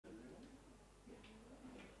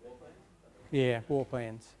Yeah, war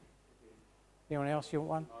plans. Anyone else you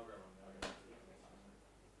want one?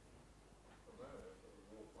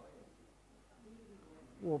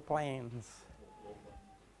 War plans.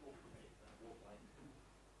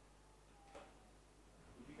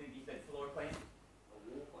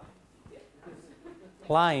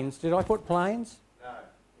 Planes. Did I put planes?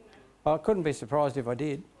 No. I couldn't be surprised if I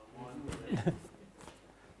did.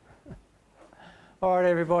 All right,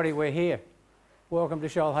 everybody, we're here. Welcome to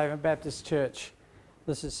Shoalhaven Baptist Church.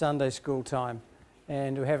 This is Sunday school time,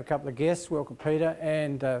 and we have a couple of guests. Welcome Peter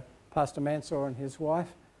and Pastor Mansour and his wife.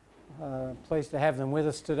 Pleased to have them with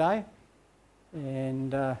us today.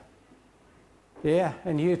 And yeah,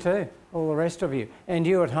 and you too, all the rest of you. And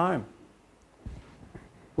you at home,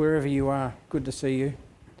 wherever you are, good to see you.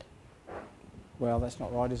 Well, that's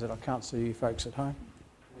not right, is it? I can't see you folks at home.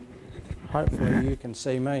 Hopefully you can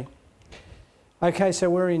see me. Okay, so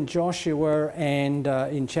we're in Joshua and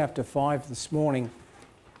in chapter 5 this morning.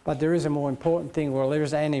 But there is a more important thing, well, there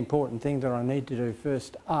is an important thing that I need to do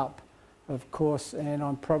first up, of course, and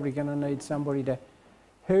I'm probably going to need somebody to...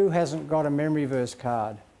 Who hasn't got a memory verse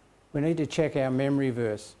card? We need to check our memory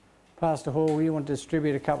verse. Pastor Hall, you want to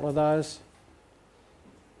distribute a couple of those?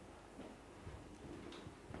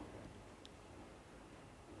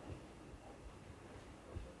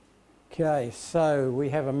 Okay, so we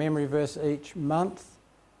have a memory verse each month,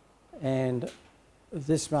 and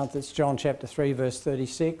this month it's John chapter 3 verse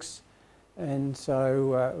 36, and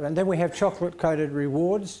so and then we have chocolate coated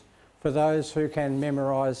rewards for those who can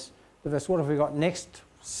memorise the verse. What have we got next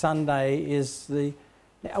Sunday? Is the...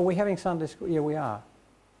 Are we having Sunday school? Yeah, we are.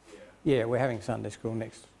 Yeah, we're having Sunday school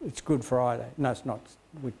next. It's Good Friday. No, it's not.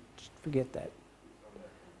 We forget that.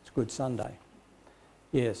 It's Good Sunday.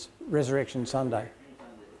 Yes, Resurrection Sunday.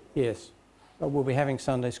 Yes, but we'll be having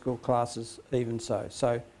Sunday school classes even so.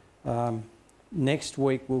 So next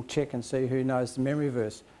week we'll check and see who knows the memory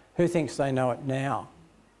verse. Who thinks they know it now?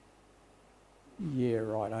 Yeah,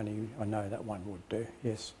 right, only I know that one would do,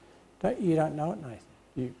 yes. You don't know it, Nathan?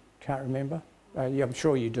 You can't remember? Yeah, I'm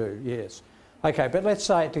sure you do, yes. Okay, but let's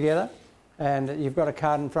say it together, and you've got a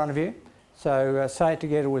card in front of you. So say it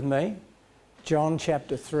together with me. John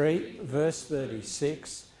chapter 3, verse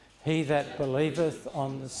 36. He that believeth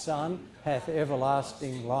on the Son hath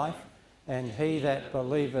everlasting life, and he that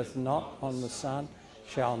believeth not on the Son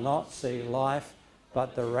shall not see life,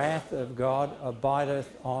 but the wrath of God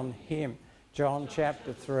abideth on him. John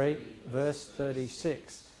chapter 3, verse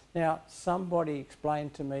 36. Now, somebody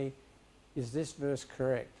explain to me, is this verse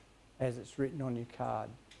correct as it's written on your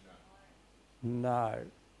card? No.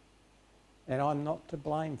 And I'm not to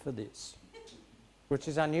blame for this, which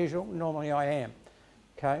is unusual. Normally I am.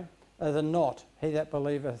 Okay, the not, he that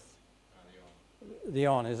believeth, the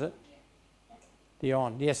on, is it? The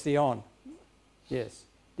on, yes, the on, yes,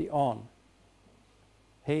 the on.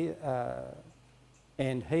 He,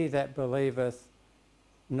 and he that believeth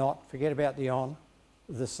not, forget about the on,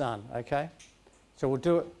 the Son, okay? So we'll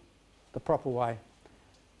do it the proper way.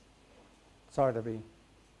 Sorry to be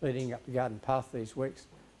leading up the garden path these weeks,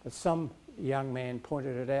 but some young man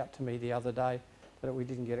pointed it out to me the other day that we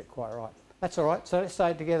didn't get it quite right. That's all right. So let's say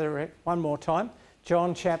it together one more time.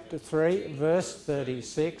 John chapter 3, verse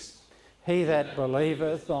 36. He that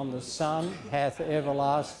believeth on the Son hath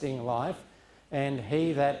everlasting life, and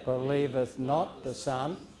he that believeth not the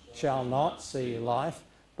Son shall not see life,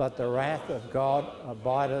 but the wrath of God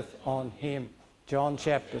abideth on him. John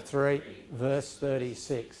chapter 3, verse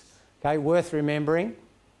 36. Okay, worth remembering.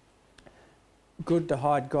 Good to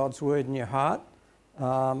hide God's word in your heart.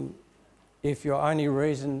 If your only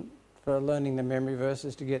reason for learning the memory verse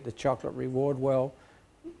is to get the chocolate reward, well,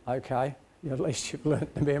 okay, at least you've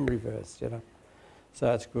learnt the memory verse, you know. So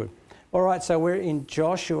that's good. All right, so we're in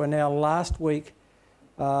Joshua now. Last week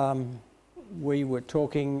we were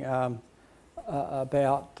talking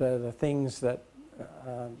about the things that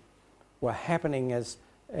were happening as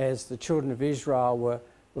the children of Israel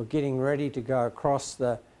were getting ready to go across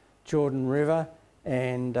the Jordan River,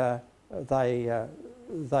 and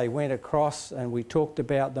they went across, and we talked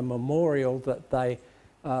about the memorial that they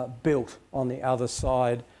built on the other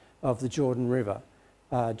side of the Jordan River.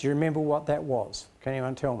 Do you remember what that was? Can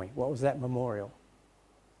anyone tell me? What was that memorial?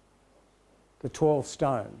 The 12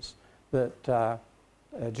 stones that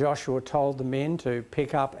Joshua told the men to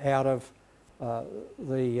pick up out of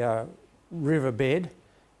the riverbed,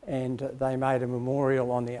 and they made a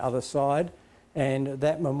memorial on the other side, and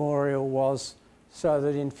that memorial was so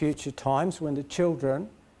that in future times when the children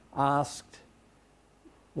asked,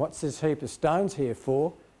 what's this heap of stones here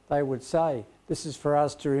for, they would say, this is for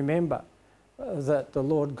us to remember that the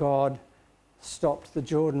Lord God stopped the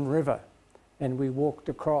Jordan River and we walked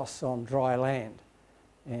across on dry land.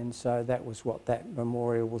 And so that was what that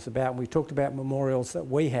memorial was about. And we talked about memorials that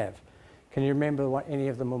we have. Can you remember any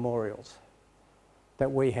of the memorials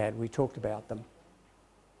that we had? We talked about them.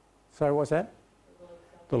 So what's that?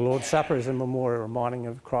 The Lord's Supper is a memorial reminding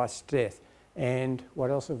of Christ's death. And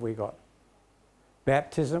what else have we got?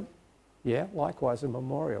 Baptism, yeah, likewise a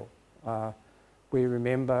memorial. We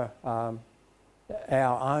remember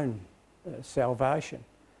our own salvation.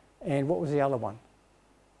 And what was the other one?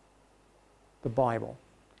 The Bible,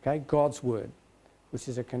 okay, God's Word, which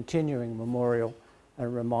is a continuing memorial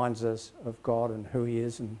and reminds us of God and who He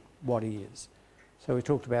is and what He is. So we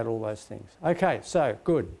talked about all those things. Okay, so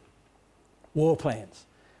good. War plans.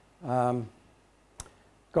 God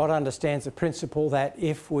understands the principle that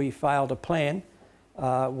if we fail to plan,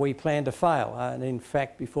 we plan to fail. And in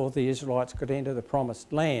fact, before the Israelites could enter the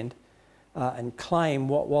promised land and claim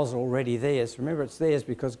what was already theirs, remember it's theirs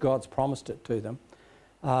because God's promised it to them,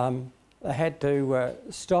 they had to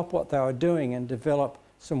stop what they were doing and develop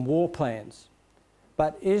some war plans.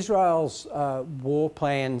 But Israel's war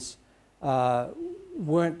plans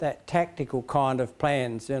weren't that tactical kind of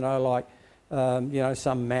plans, like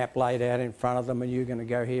some map laid out in front of them and you're going to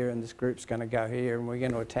go here and this group's going to go here and we're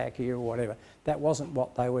going to attack here or whatever. That wasn't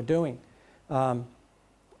what they were doing.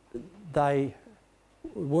 They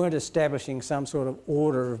weren't establishing some sort of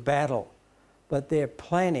order of battle, but their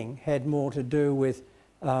planning had more to do with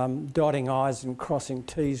dotting I's and crossing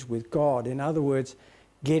T's with God. In other words,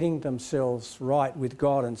 getting themselves right with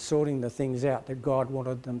God and sorting the things out that God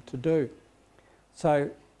wanted them to do.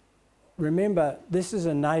 So remember, this is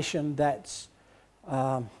a nation that's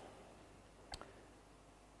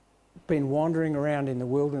been wandering around in the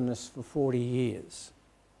wilderness for 40 years.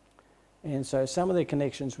 And so some of their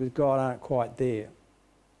connections with God aren't quite there.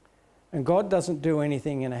 And God doesn't do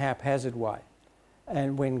anything in a haphazard way.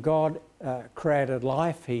 And when God created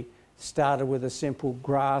life, He started with the simple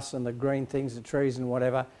grass and the green things, the trees and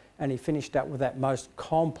whatever, and He finished up with that most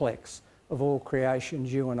complex of all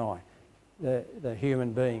creations, you and I, the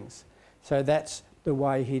human beings. So that's the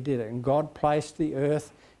way He did it. And God placed the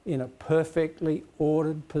earth in a perfectly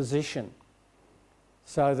ordered position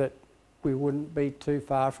so that we wouldn't be too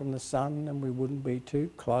far from the sun and we wouldn't be too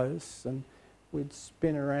close, and we'd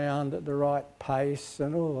spin around at the right pace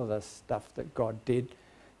and all of the stuff that God did.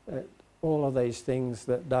 All of these things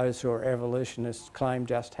that those who are evolutionists claim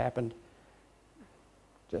just happened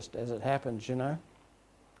just as it happens,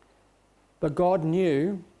 But God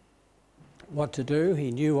knew what to do.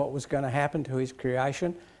 He knew what was going to happen to His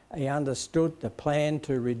creation. He understood the plan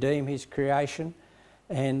to redeem His creation.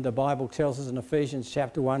 And the Bible tells us in Ephesians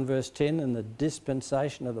chapter 1 verse 10, in the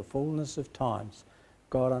dispensation of the fullness of times,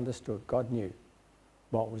 God understood, God knew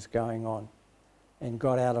what was going on. And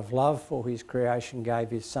God, out of love for His creation, gave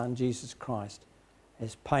His Son Jesus Christ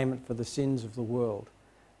as payment for the sins of the world.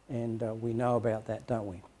 And we know about that, don't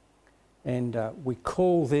we? And we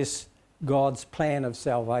call this God's plan of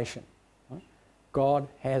salvation. Right? God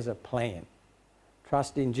has a plan.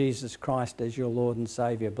 Trust in Jesus Christ as your Lord and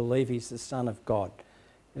Saviour. Believe He's the Son of God.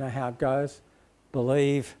 You know how it goes?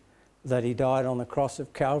 Believe that He died on the cross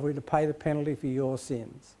of Calvary to pay the penalty for your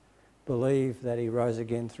sins. Believe that He rose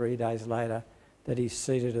again 3 days later, that He's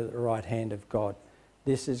seated at the right hand of God.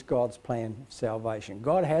 This is God's plan of salvation.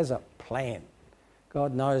 God has a plan.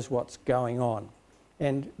 God knows what's going on.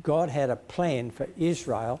 And God had a plan for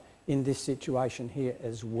Israel in this situation here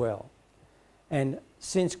as well. And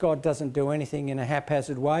since God doesn't do anything in a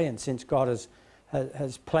haphazard way, and since God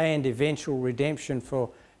has planned eventual redemption for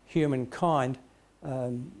humankind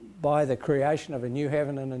by the creation of a new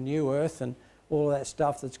heaven and a new earth and all that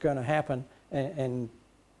stuff that's going to happen, and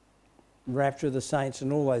rapture of the saints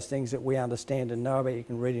and all those things that we understand and know about, you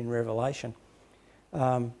can read in Revelation.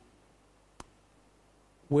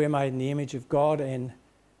 We're made in the image of God, and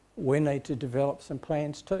we need to develop some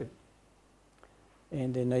plans too.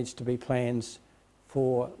 And there needs to be plans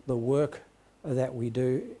for the work that we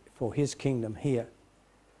do for His kingdom here.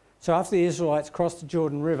 So after the Israelites crossed the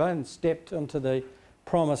Jordan River and stepped onto the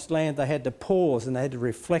promised land, they had to pause and they had to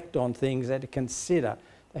reflect on things, they had to consider,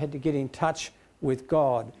 they had to get in touch with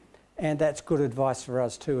God. And that's good advice for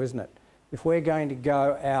us too, isn't it? If we're going to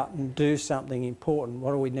go out and do something important,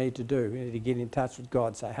 what do we need to do? We need to get in touch with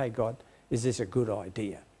God, say, hey God, is this a good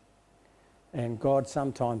idea? And God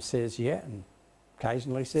sometimes says yeah, and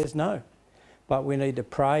occasionally says no. But we need to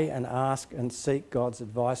pray and ask and seek God's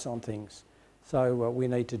advice on things. So we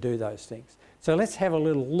need to do those things. So let's have a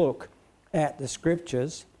little look at the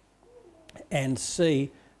scriptures and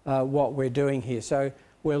see what we're doing here. So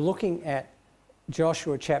we're looking at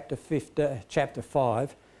Joshua chapter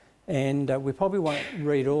 5, And we probably won't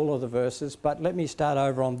read all of the verses, but let me start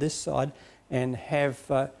over on this side and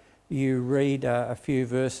have you read a few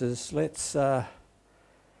verses. Let's... I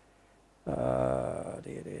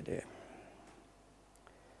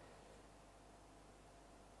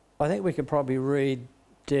think we could probably read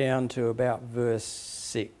down to about verse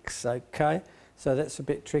 6, okay? So that's a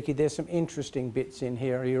bit tricky. There's some interesting bits in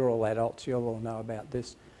here. You're all adults, you'll all know about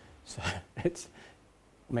this. So it's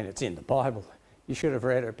in the Bible. You should have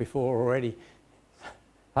read it before already.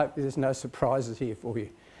 Hope there's no surprises here for you.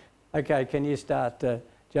 Okay, can you start,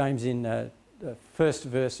 James, in the first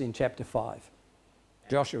verse in chapter 5?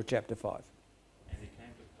 Joshua chapter 5. And it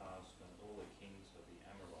came to pass when all the kings of the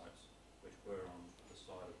Amorites, which were on the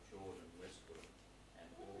side of Jordan westward,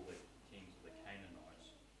 and all the kings of the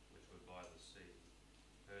Canaanites, which were by the sea,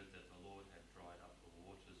 heard that the Lord had dried up the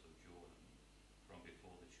waters of Jordan from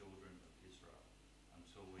before the children of Israel,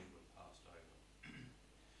 until we were passed over,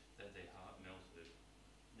 that their heart melted,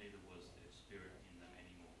 neither was there spirit in them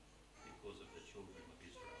any more, because of the children of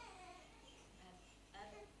Israel.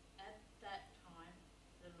 At that time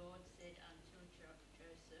the Lord said unto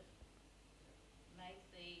Joseph, make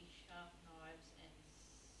thee sharp knives and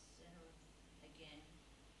sever again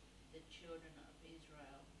the children of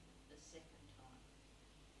Israel the second time.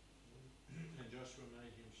 And Joshua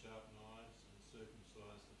made him sharp knives and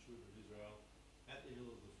circumcised the children of Israel at the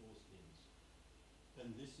hill of the foreskins.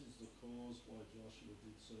 And this is the cause why Joshua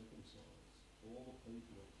did circumcise all the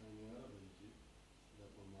people that came out of Egypt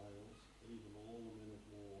that were males, even all the men of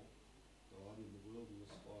war died in the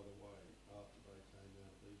wilderness by the way after they came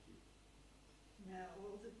out of Egypt. Now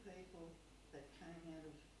all the people that came out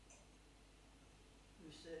of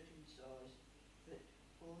were circumcised, but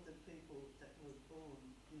all the people that were born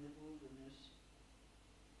in the wilderness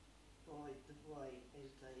by the way as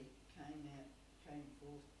they came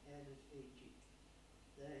forth out of Egypt,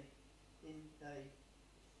 they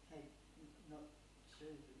had not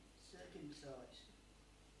circumcised.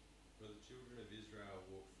 For the children of Israel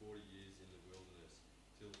walked 40 years in the wilderness,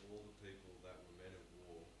 till all the people that were men of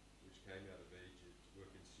war, which came out of Egypt, were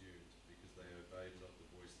consumed, because they obeyed not the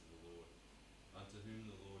voice of the Lord, unto whom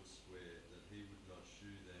the Lord sware that he would not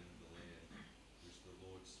shew them the land, which the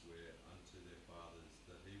Lord sware unto their fathers,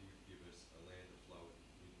 that he would give us a land that floweth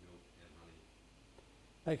with milk and honey.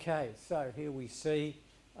 Okay, so here we see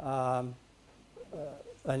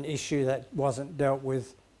an issue that wasn't dealt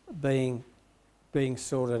with being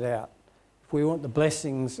sorted out. If we want the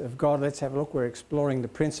blessings of God, let's have a look. We're exploring the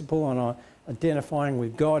principle and identifying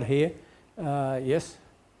with God here. Yes,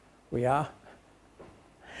 we are.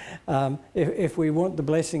 If we want the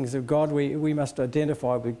blessings of God, we must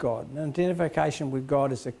identify with God. And identification with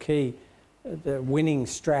God is the key, the winning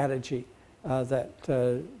strategy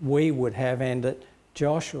that we would have and that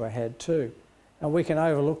Joshua had too. And we can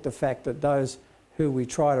overlook the fact that those who we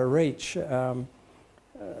try to reach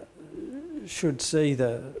should see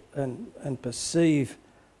and perceive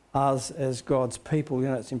us as God's people. You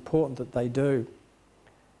know, it's important that they do.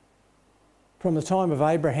 From the time of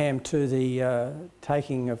Abraham to the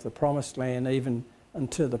taking of the promised land, even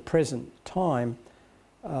until the present time,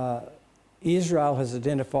 Israel has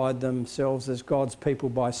identified themselves as God's people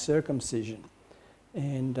by circumcision.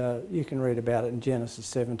 And you can read about it in Genesis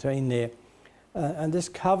 17 there. And this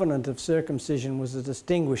covenant of circumcision was a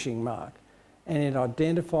distinguishing mark, and it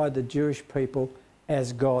identified the Jewish people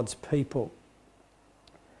as God's people.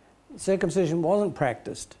 Circumcision wasn't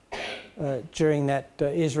practiced during that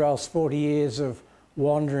Israel's 40 years of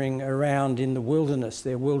wandering around in the wilderness,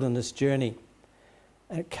 their wilderness journey.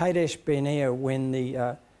 At Kadesh Barnea, when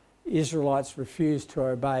the Israelites refused to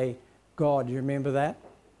obey God, you remember that?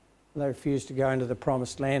 They refused to go into the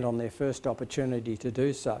promised land on their first opportunity to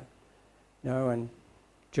do so. You know, and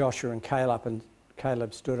Joshua and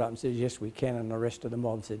Caleb stood up and said, yes, we can, and the rest of the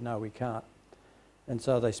mob said, no, we can't. And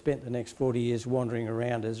so they spent the next 40 years wandering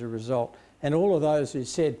around as a result. And all of those who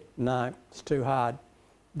said, no, it's too hard,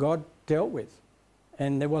 God dealt with.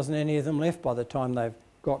 And there wasn't any of them left by the time they've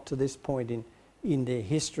got to this point in their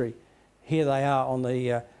history. Here they are on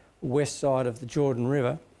the west side of the Jordan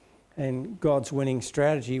River, and God's winning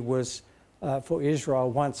strategy was for Israel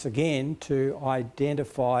once again to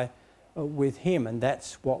identify with him, and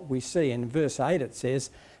that's what we see. In verse 8 it says,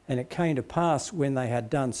 and it came to pass when they had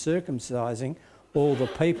done circumcising all the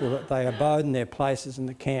people that they abode in their places in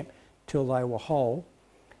the camp till they were whole.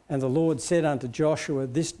 And the Lord said unto Joshua,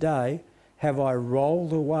 this day have I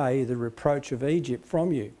rolled away the reproach of Egypt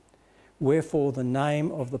from you. Wherefore the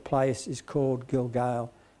name of the place is called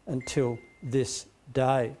Gilgal until this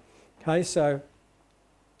day. Okay, so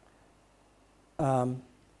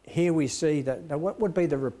here we see that. Now, what would be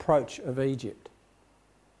the reproach of Egypt?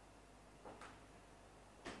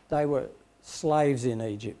 they were slaves in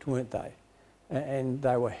Egypt, weren't they? And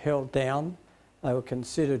they were held down. They were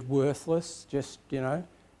considered worthless, just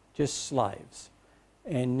slaves.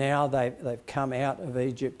 And now they've come out of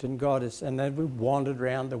Egypt, and and they've wandered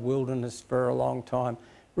around the wilderness for a long time,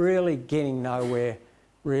 really getting nowhere,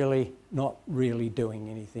 really not really doing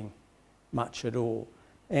anything much at all.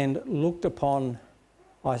 And looked upon,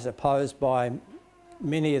 I suppose, by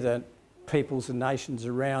many of the peoples and nations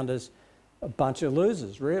around as a bunch of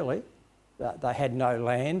losers, really. They had no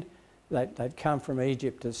land. They'd come from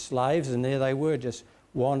Egypt as slaves, and there they were just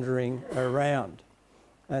wandering around.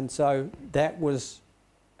 And so that was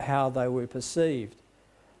how they were perceived.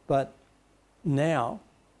 But now,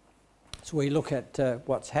 as we look at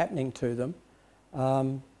what's happening to them,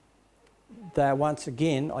 they're once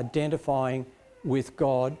again identifying with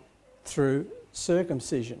God through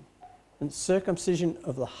circumcision. And circumcision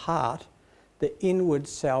of the heart, the inward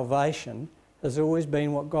salvation, has always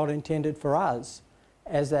been what God intended for us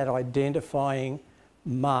as that identifying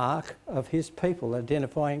mark of his people,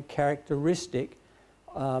 identifying characteristic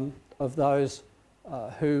of those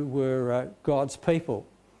who were God's people.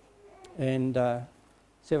 And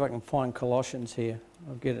see if I can find Colossians here.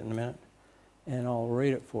 I'll get it in a minute and I'll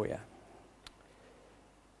read it for you.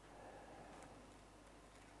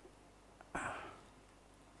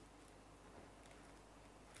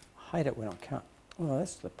 I hate it when I can't. Oh,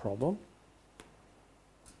 that's the problem.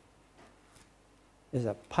 There's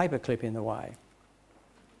a paperclip in the way.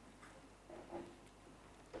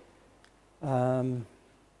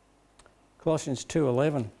 Colossians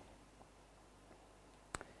 2:11.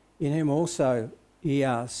 In him also ye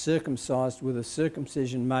are circumcised with a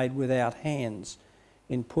circumcision made without hands,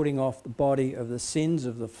 in putting off the body of the sins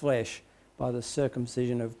of the flesh by the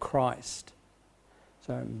circumcision of Christ.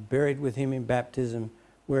 So buried with him in baptism,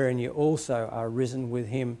 wherein you also are risen with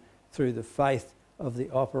him through the faith of the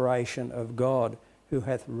operation of God, who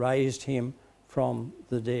hath raised him from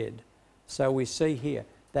the dead. So we see here,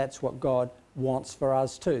 that's what God wants for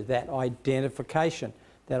us too, that identification,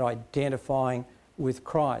 that identifying with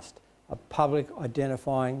Christ, a public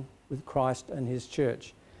identifying with Christ and his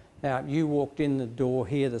church. Now, if you walked in the door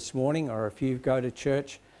here this morning, or if you go to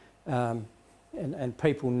church and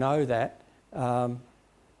people know that,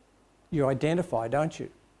 you identify, don't you?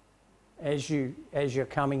 As you're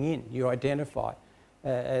coming in, you identify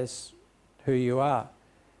as who you are.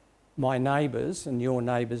 My neighbours, and your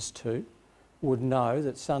neighbours too, would know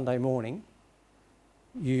that Sunday morning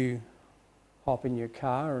you hop in your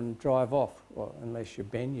car and drive off. Well, unless you're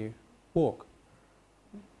Ben, you walk.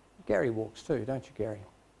 Gary walks too, don't you, Gary?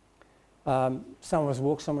 Some of us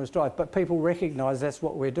walk, some of us drive, but people recognise that's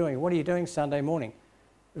what we're doing. What are you doing Sunday morning?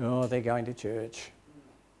 Oh, they're going to church.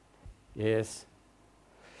 Yes.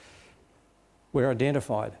 We're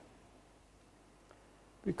identified.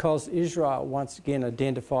 Because Israel once again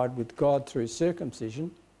identified with God through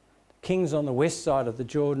circumcision, the kings on the west side of the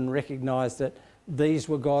Jordan recognised that these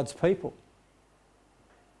were God's people.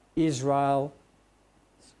 Israel,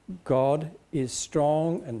 God is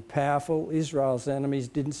strong and powerful. Israel's enemies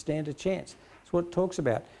didn't stand a chance. That's what it talks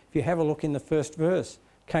about. If you have a look in the first verse,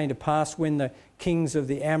 it came to pass when the kings of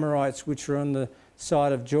the Amorites, which were on the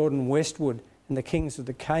side of Jordan westward, and the kings of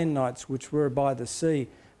the Canaanites, which were by the sea,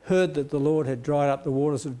 heard that the Lord had dried up the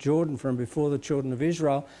waters of Jordan from before the children of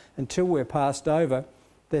Israel until we're passed over,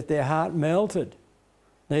 that their heart melted.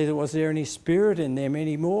 Neither was there any spirit in them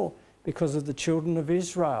anymore because of the children of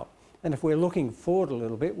Israel. And if we're looking forward a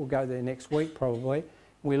little bit, we'll go there next week probably,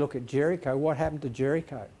 we look at Jericho. What happened to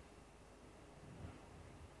Jericho?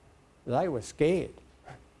 They were scared.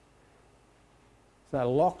 So they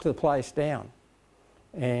locked the place down.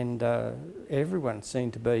 And everyone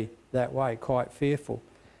seemed to be that way, quite fearful,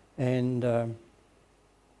 and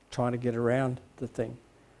trying to get around the thing.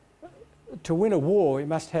 To win a war, you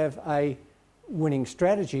must have a winning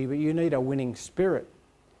strategy, but you need a winning spirit.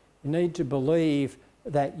 You need to believe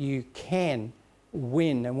that you can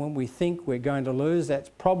win, and when we think we're going to lose, that's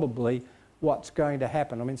probably what's going to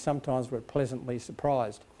happen. I mean, sometimes we're pleasantly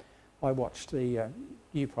surprised. I watched the,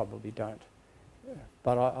 you probably don't,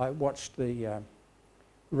 but I watched the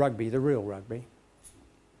rugby, the real rugby,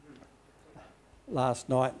 last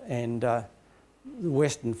night, and the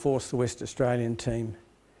Western Force, the West Australian team,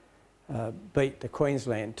 beat the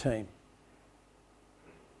Queensland team.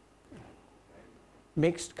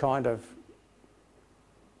 Mixed kind of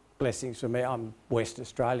blessings for me. I'm West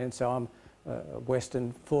Australian, so I'm a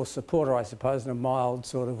Western Force supporter, I suppose, in a mild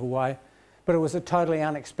sort of a way. But it was a totally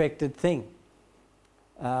unexpected thing.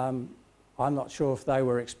 I'm not sure if they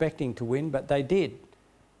were expecting to win, but they did.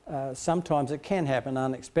 Sometimes it can happen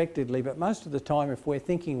unexpectedly, but most of the time if we're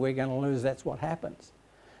thinking we're going to lose, that's what happens.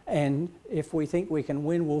 And if we think we can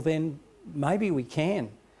win, well then maybe we can.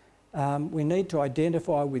 We need to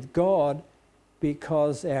identify with God,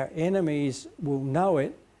 because our enemies will know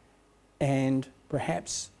it, and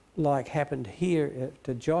perhaps like happened here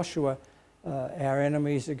to Joshua, our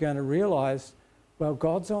enemies are going to realise, well,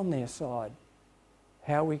 God's on their side.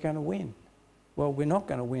 How are we going to win? Well, we're not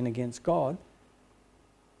going to win against God.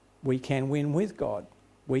 We can win with God.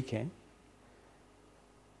 We can.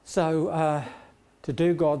 So to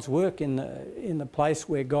do God's work in the place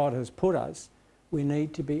where God has put us, we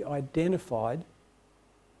need to be identified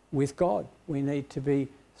with God. We need to be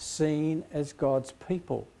seen as God's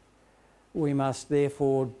people. We must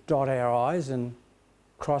therefore dot our I's and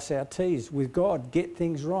cross our T's with God, get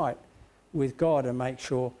things right with God and make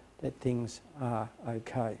sure that things are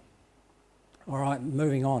okay. All right,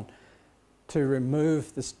 moving on to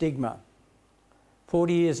remove the stigma.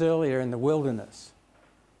 40 years earlier in the wilderness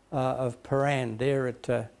of Paran, there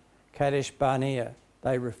at Kadesh Barnea,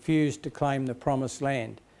 they refused to claim the promised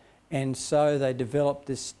land. And so they developed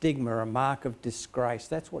this stigma, a mark of disgrace.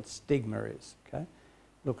 That's what stigma is, okay?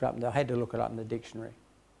 Look it up. I had to look it up in the dictionary.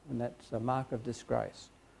 And that's a mark of disgrace.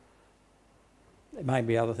 There may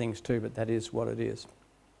be other things too, but that is what it is.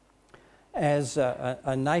 As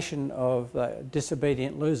a nation of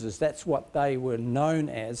disobedient losers, that's what they were known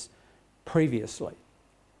as previously.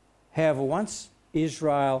 However, once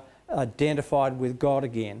Israel identified with God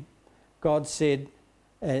again, God said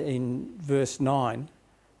in verse 9,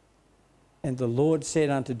 "And the Lord said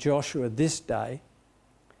unto Joshua this day,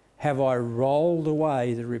 have I rolled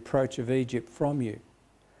away the reproach of Egypt from you?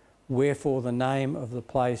 Wherefore the name of the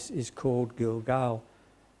place is called Gilgal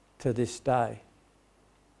to this day."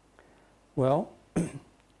 Well,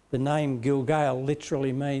 the name Gilgal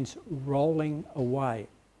literally means rolling away.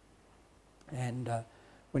 And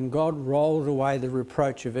when God rolled away the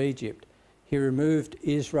reproach of Egypt, he removed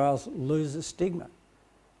Israel's loser stigma.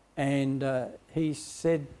 And he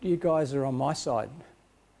said, you guys are on my side.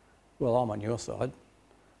 Well, I'm on your side,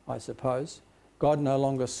 I suppose. God no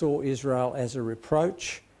longer saw Israel as a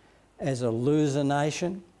reproach, as a loser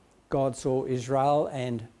nation. God saw Israel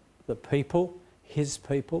and the people, his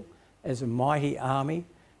people, as a mighty army,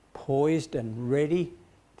 poised and ready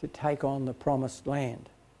to take on the promised land.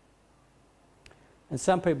 And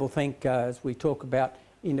some people think, as we talk about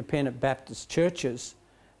independent Baptist churches,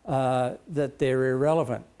 that they're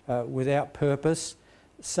irrelevant, without purpose.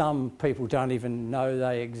 Some people don't even know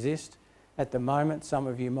they exist. At the moment, some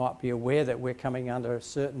of you might be aware that we're coming under a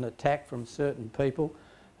certain attack from certain people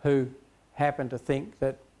who happen to think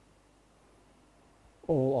that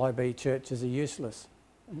all IB churches are useless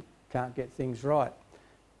and can't get things right.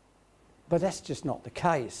 But that's just not the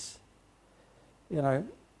case. You know,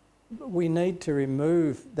 we need to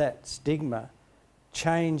remove that stigma,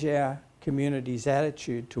 change our community's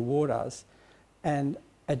attitude toward us, and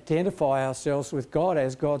identify ourselves with God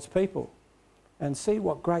as God's people and see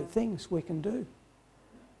what great things we can do.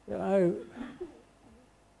 You know,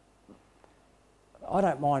 I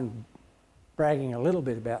don't mind bragging a little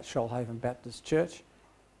bit about Shoalhaven Baptist Church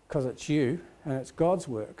because it's you and it's God's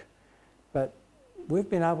work. But we've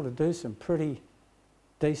been able to do some pretty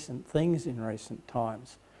decent things in recent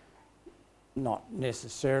times. Not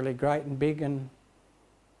necessarily great and big and,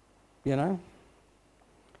 you know,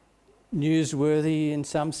 newsworthy in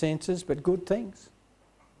some senses, but good things.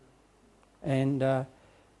 And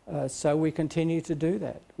so we continue to do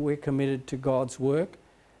that. We're committed to God's work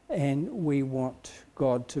and we want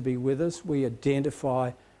God to be with us. We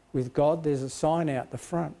identify with God. There's a sign out the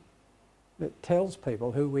front that tells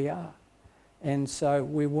people who we are. And so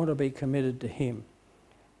we want to be committed to him.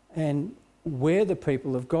 And we're the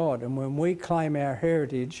people of God. And when we claim our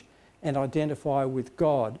heritage and identify with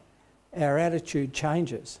God, our attitude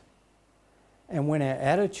changes. And when our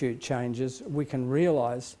attitude changes, we can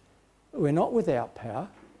realise we're not without power.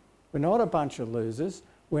 We're not a bunch of losers.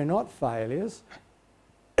 We're not failures.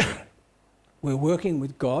 We're working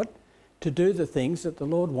with God to do the things that the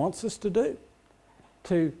Lord wants us to do,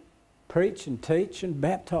 to preach and teach and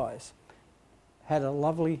baptise. Had a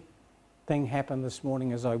lovely thing happen this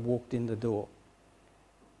morning as I walked in the door.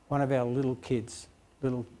 One of our little kids,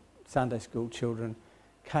 little Sunday school children,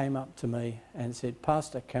 came up to me and said,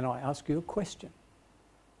 "Pastor, can I ask you a question?"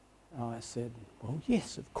 And I said, "Well,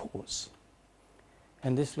 yes, of course."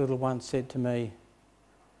 And this little one said to me,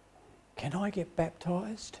 "Can I get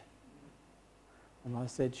baptised?" And I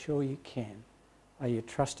said, "Sure you can. Are you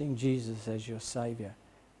trusting Jesus as your saviour?"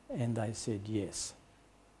 And they said, "Yes."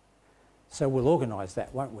 So we'll organise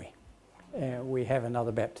that, won't we? We have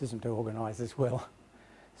another baptism to organise as well.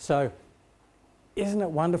 So isn't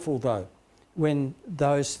it wonderful though? when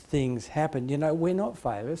those things happen. You know, we're not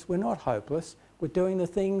failures, we're not hopeless. We're doing the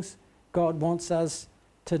things God wants us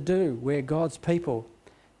to do. We're God's people.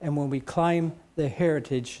 And when we claim the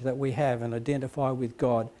heritage that we have and identify with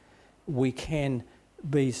God, we can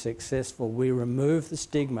be successful. We remove the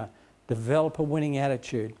stigma, develop a winning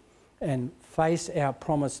attitude, and face our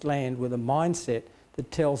promised land with a mindset that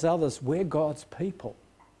tells others we're God's people.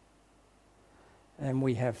 And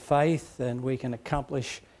we have faith, and we can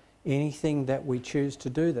accomplish anything that we choose to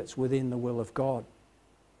do that's within the will of God.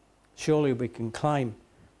 Surely we can claim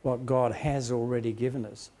what God has already given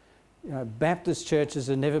us. You know, Baptist churches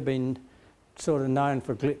have never been sort of known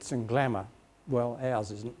for glitz and glamour. Well, ours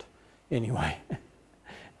isn't anyway.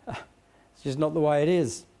 It's just not the way it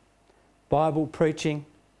is. Bible preaching,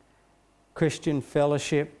 Christian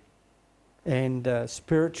fellowship, and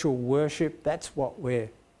spiritual worship, that's what we're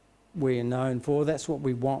known for. That's what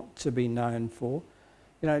we want to be known for.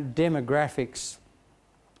 You know, demographics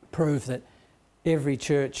prove that every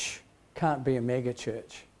church can't be a mega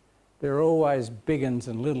church. There are always big uns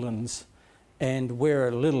and little uns, and we're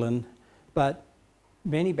a little un, but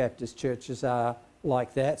many Baptist churches are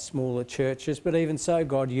like that, smaller churches, but even so,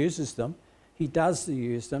 God uses them. He does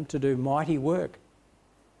use them to do mighty work,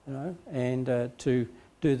 you know, and to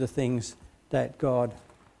do the things that God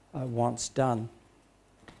wants done.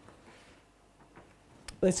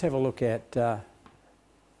 Let's have a look at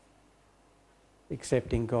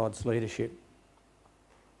accepting God's leadership.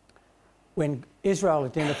 When Israel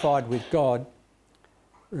identified with God,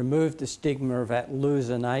 removed the stigma of that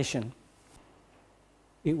loser nation,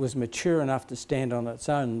 it was mature enough to stand on its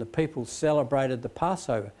own. The people celebrated the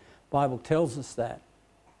Passover. The Bible tells us that.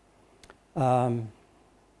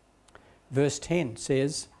 Verse 10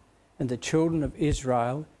 says, "And the children of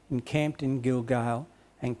Israel encamped in Gilgal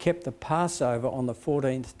and kept the Passover on the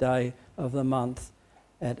 14th day of the month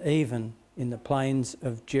at even in the plains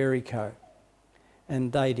of Jericho.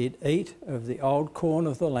 And they did eat of the old corn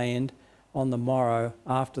of the land on the morrow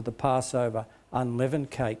after the Passover, unleavened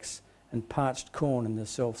cakes and parched corn in the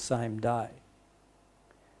self-same day."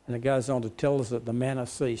 And it goes on to tell us that the manna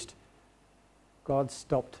ceased. God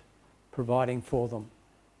stopped providing for them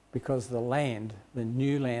because the land, the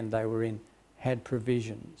new land they were in, had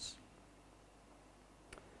provisions.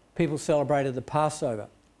 People celebrated the Passover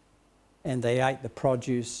and they ate the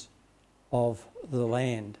produce of the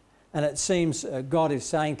land. And it seems God is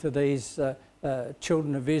saying to these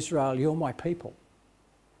children of Israel, you're my people.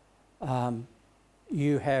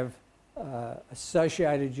 You have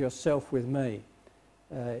associated yourself with me.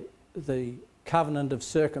 The covenant of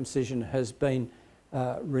circumcision has been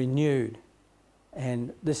renewed,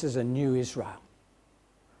 and this is a new Israel.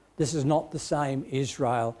 This is not the same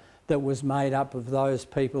Israel that was made up of those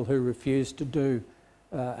people who refused to do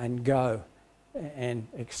and go and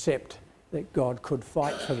accept that God could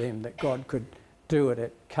fight for them, that God could do it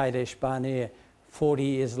at Kadesh Barnea 40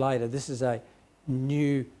 years later. This is a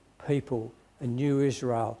new people, a new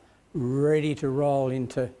Israel, ready to roll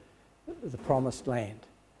into the promised land,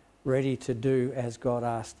 ready to do as God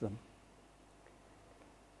asked them.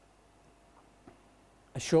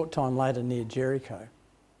 A short time later near Jericho,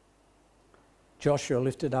 Joshua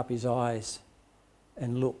lifted up his eyes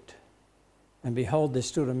and looked, and behold, there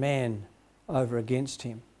stood a man over against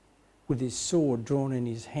him, with his sword drawn in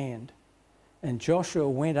his hand. And Joshua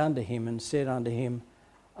went unto him and said unto him,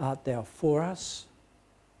 Art thou for us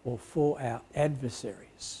or for our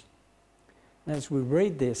adversaries? And as we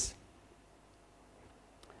read this,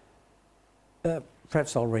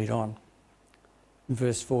 perhaps I'll read on. In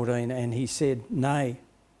verse 14, and he said, Nay,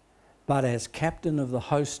 but as captain of the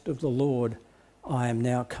host of the Lord I am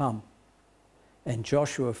now come. And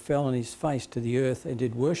Joshua fell on his face to the earth and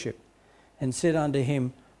did worship, and said unto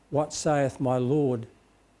him, What saith my Lord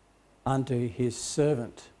unto his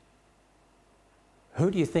servant?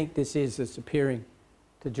 Who do you think this is that's appearing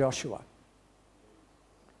to Joshua?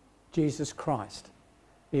 Jesus Christ.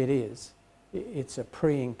 It is. It's a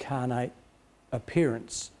pre-incarnate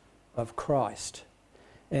appearance of Christ.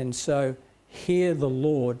 And so here the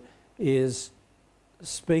Lord is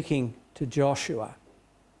speaking to Joshua.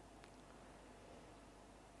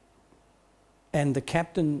 And the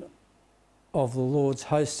captain of the Lord's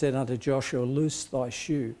host said unto Joshua, Loose thy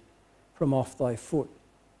shoe from off thy foot,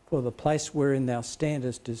 for the place wherein thou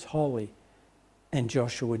standest is holy. And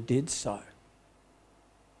Joshua did so.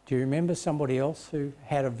 Do you remember somebody else who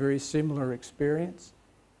had a very similar experience?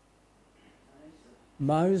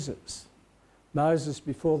 Moses. Moses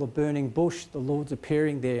before the burning bush, the Lord's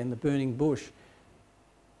appearing there in the burning bush.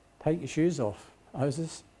 Take your shoes off,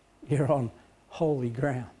 Moses. You're on holy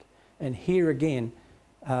ground. And here again,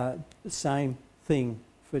 the same thing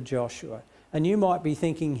for Joshua. And you might be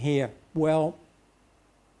thinking here, well,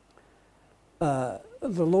 the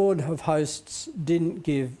Lord of hosts didn't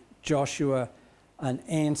give Joshua an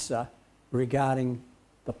answer regarding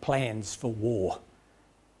the plans for war.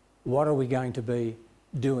 What are we going to be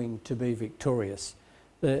doing to be victorious?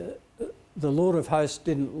 The Lord of hosts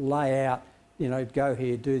didn't lay out, you know, go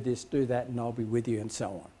here, do this, do that, and I'll be with you, and so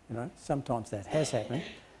on. You know, sometimes that has happened,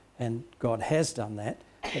 and God has done that,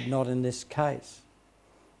 but not in this case.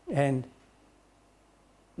 And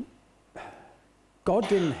God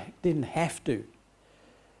didn't have to.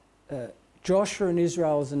 Joshua and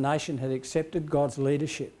Israel as a nation had accepted God's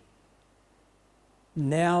leadership.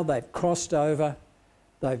 Now they've crossed over,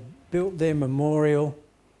 they've built their memorial,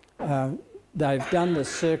 they've done the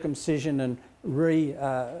circumcision and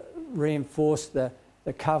reinforced the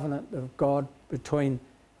covenant of God between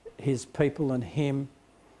his people and him,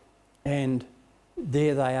 and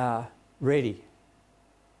there they are, ready.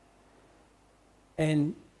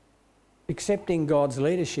 And accepting God's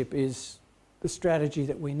leadership is the strategy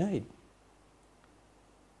that we need.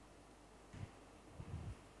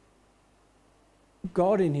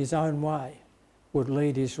 God in his own way would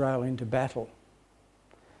lead Israel into battle.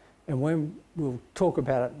 And when we'll talk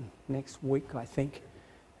about it next week, I think,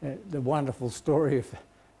 the wonderful story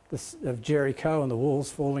of Jericho and the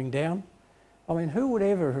walls falling down. I mean, who would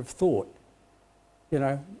ever have thought, you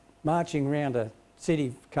know, marching around a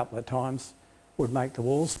city a couple of times would make the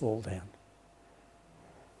walls fall down?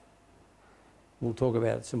 We'll talk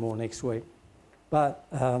about it some more next week. But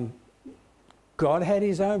God had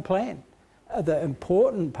his own plan. The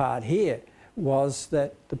important part here was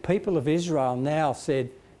that the people of Israel now said,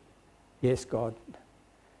 yes, God,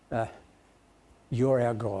 you're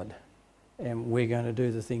our God, and we're going to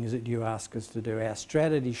do the things that you ask us to do. Our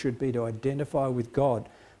strategy should be to identify with God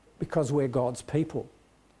because we're God's people.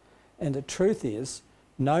 And the truth is,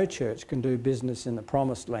 no church can do business in the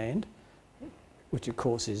Promised Land, which of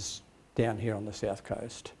course is down here on the south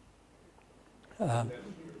coast,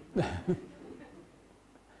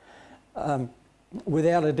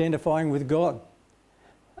 without identifying with God,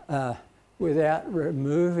 without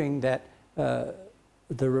removing that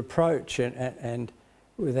the reproach and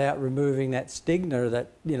without removing that stigma that,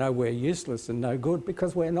 you know, we're useless and no good,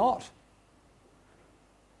 because we're not.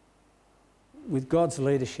 With God's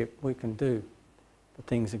leadership, we can do the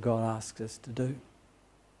things that God asks us to do.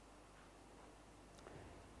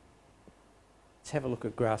 Let's have a look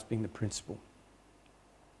at grasping the principle.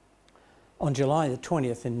 On July the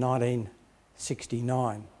 20th in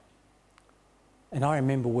 1969, and I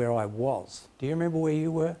remember where I was. Do you remember where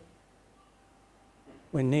you were?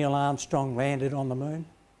 When Neil Armstrong landed on the moon?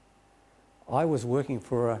 I was working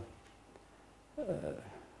for a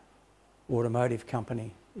automotive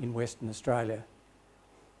company in Western Australia,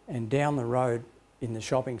 and down the road in the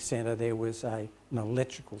shopping centre there was an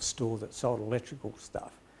electrical store that sold electrical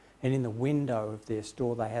stuff, and in the window of their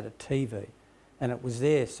store they had a TV, and it was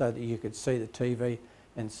there so that you could see the TV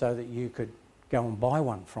and so that you could go and buy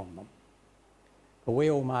one from them. But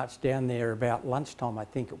we all marched down there about lunchtime, I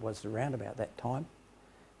think it was around about that time,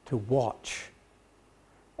 to watch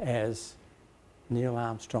as Neil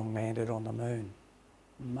Armstrong landed on the moon.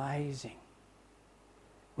 Amazing.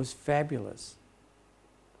 It was fabulous.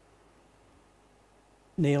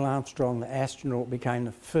 Neil Armstrong, the astronaut, became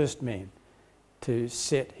the first man to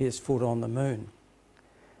set his foot on the moon.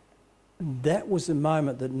 That was the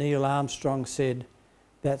moment that Neil Armstrong said,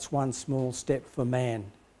 that's one small step for man,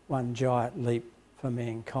 one giant leap for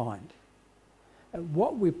mankind. And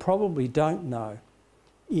what we probably don't know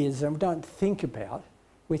is, and we don't think about,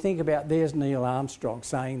 we think about there's Neil Armstrong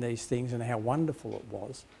saying these things and how wonderful it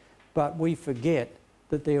was, but we forget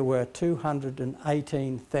that there were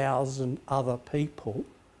 218,000 other people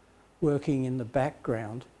working in the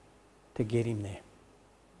background to get him there.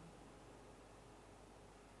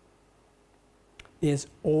 There's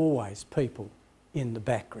always people in the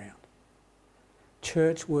background.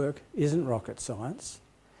 Church work isn't rocket science,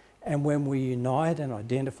 and when we unite and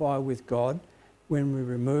identify with God, when we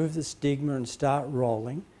remove the stigma and start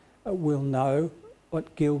rolling, we'll know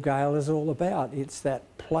what Gilgal is all about. It's that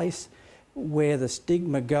place where the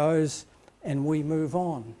stigma goes and we move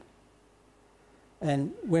on.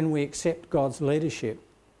 And when we accept God's leadership,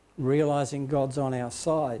 realising God's on our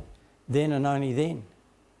side, then and only then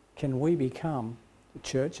can we become the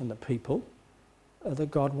church and the people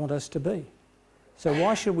that God wants us to be. So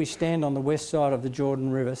why should we stand on the west side of the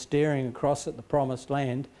Jordan River staring across at the Promised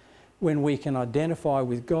Land when we can identify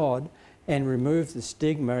with God and remove the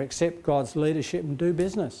stigma, accept God's leadership and do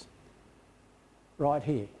business? Right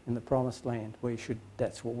here in the Promised Land,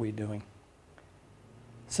 that's what we're doing.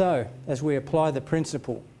 So, as we apply the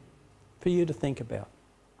principle, for you to think about.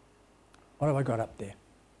 What have I got up there?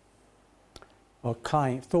 Or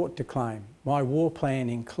claim, thought to claim. My war plan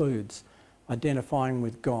includes identifying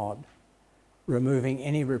with God, removing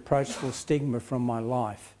any reproachful stigma from my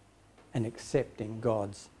life, and accepting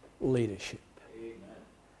God's leadership. Amen.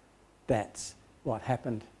 That's what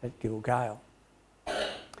happened at Gilgal.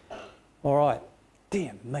 All right,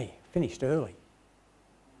 dear me, finished early.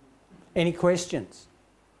 Any questions?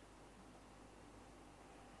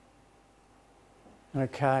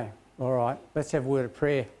 Okay, all right, let's have a word of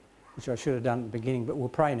prayer, which I should have done at the beginning, but we'll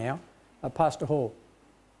pray now. Pastor Hall.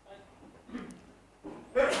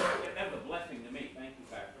 That was a blessing to me. Thank you,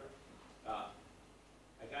 Pastor.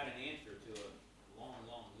 I got an answer to a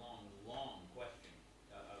long question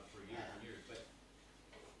for years and years. But,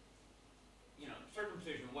 you know,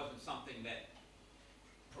 circumcision wasn't something that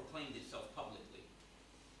proclaimed itself publicly.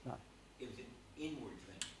 No. It was an inward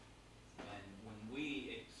thing. And when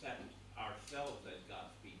we accept ourselves as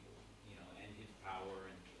God's people, you know, and His power,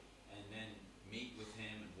 and then meet with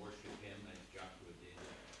Him and worship Him as Joshua did,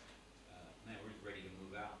 man, we're just ready to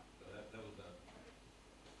move out. So that was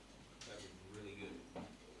really good.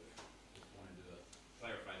 Just wanted to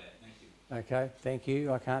clarify that. Thank you. Okay, thank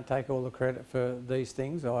you. I can't take all the credit for these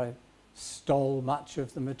things. I stole much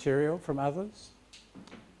of the material from others.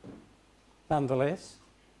 Nonetheless,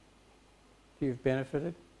 if you've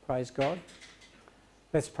benefited, praise God.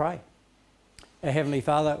 Let's pray. Our Heavenly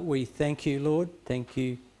Father, we thank you, Lord. Thank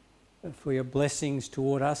you for your blessings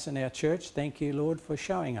toward us and our church. Thank you, Lord, for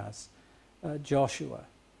showing us Joshua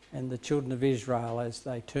and the children of Israel as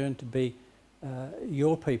they turned to be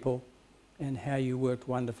your people and how you worked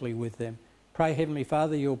wonderfully with them. Pray, Heavenly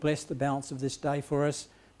Father, you'll bless the balance of this day for us.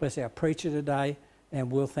 Bless our preacher today,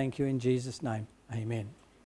 and we'll thank you in Jesus' name. Amen.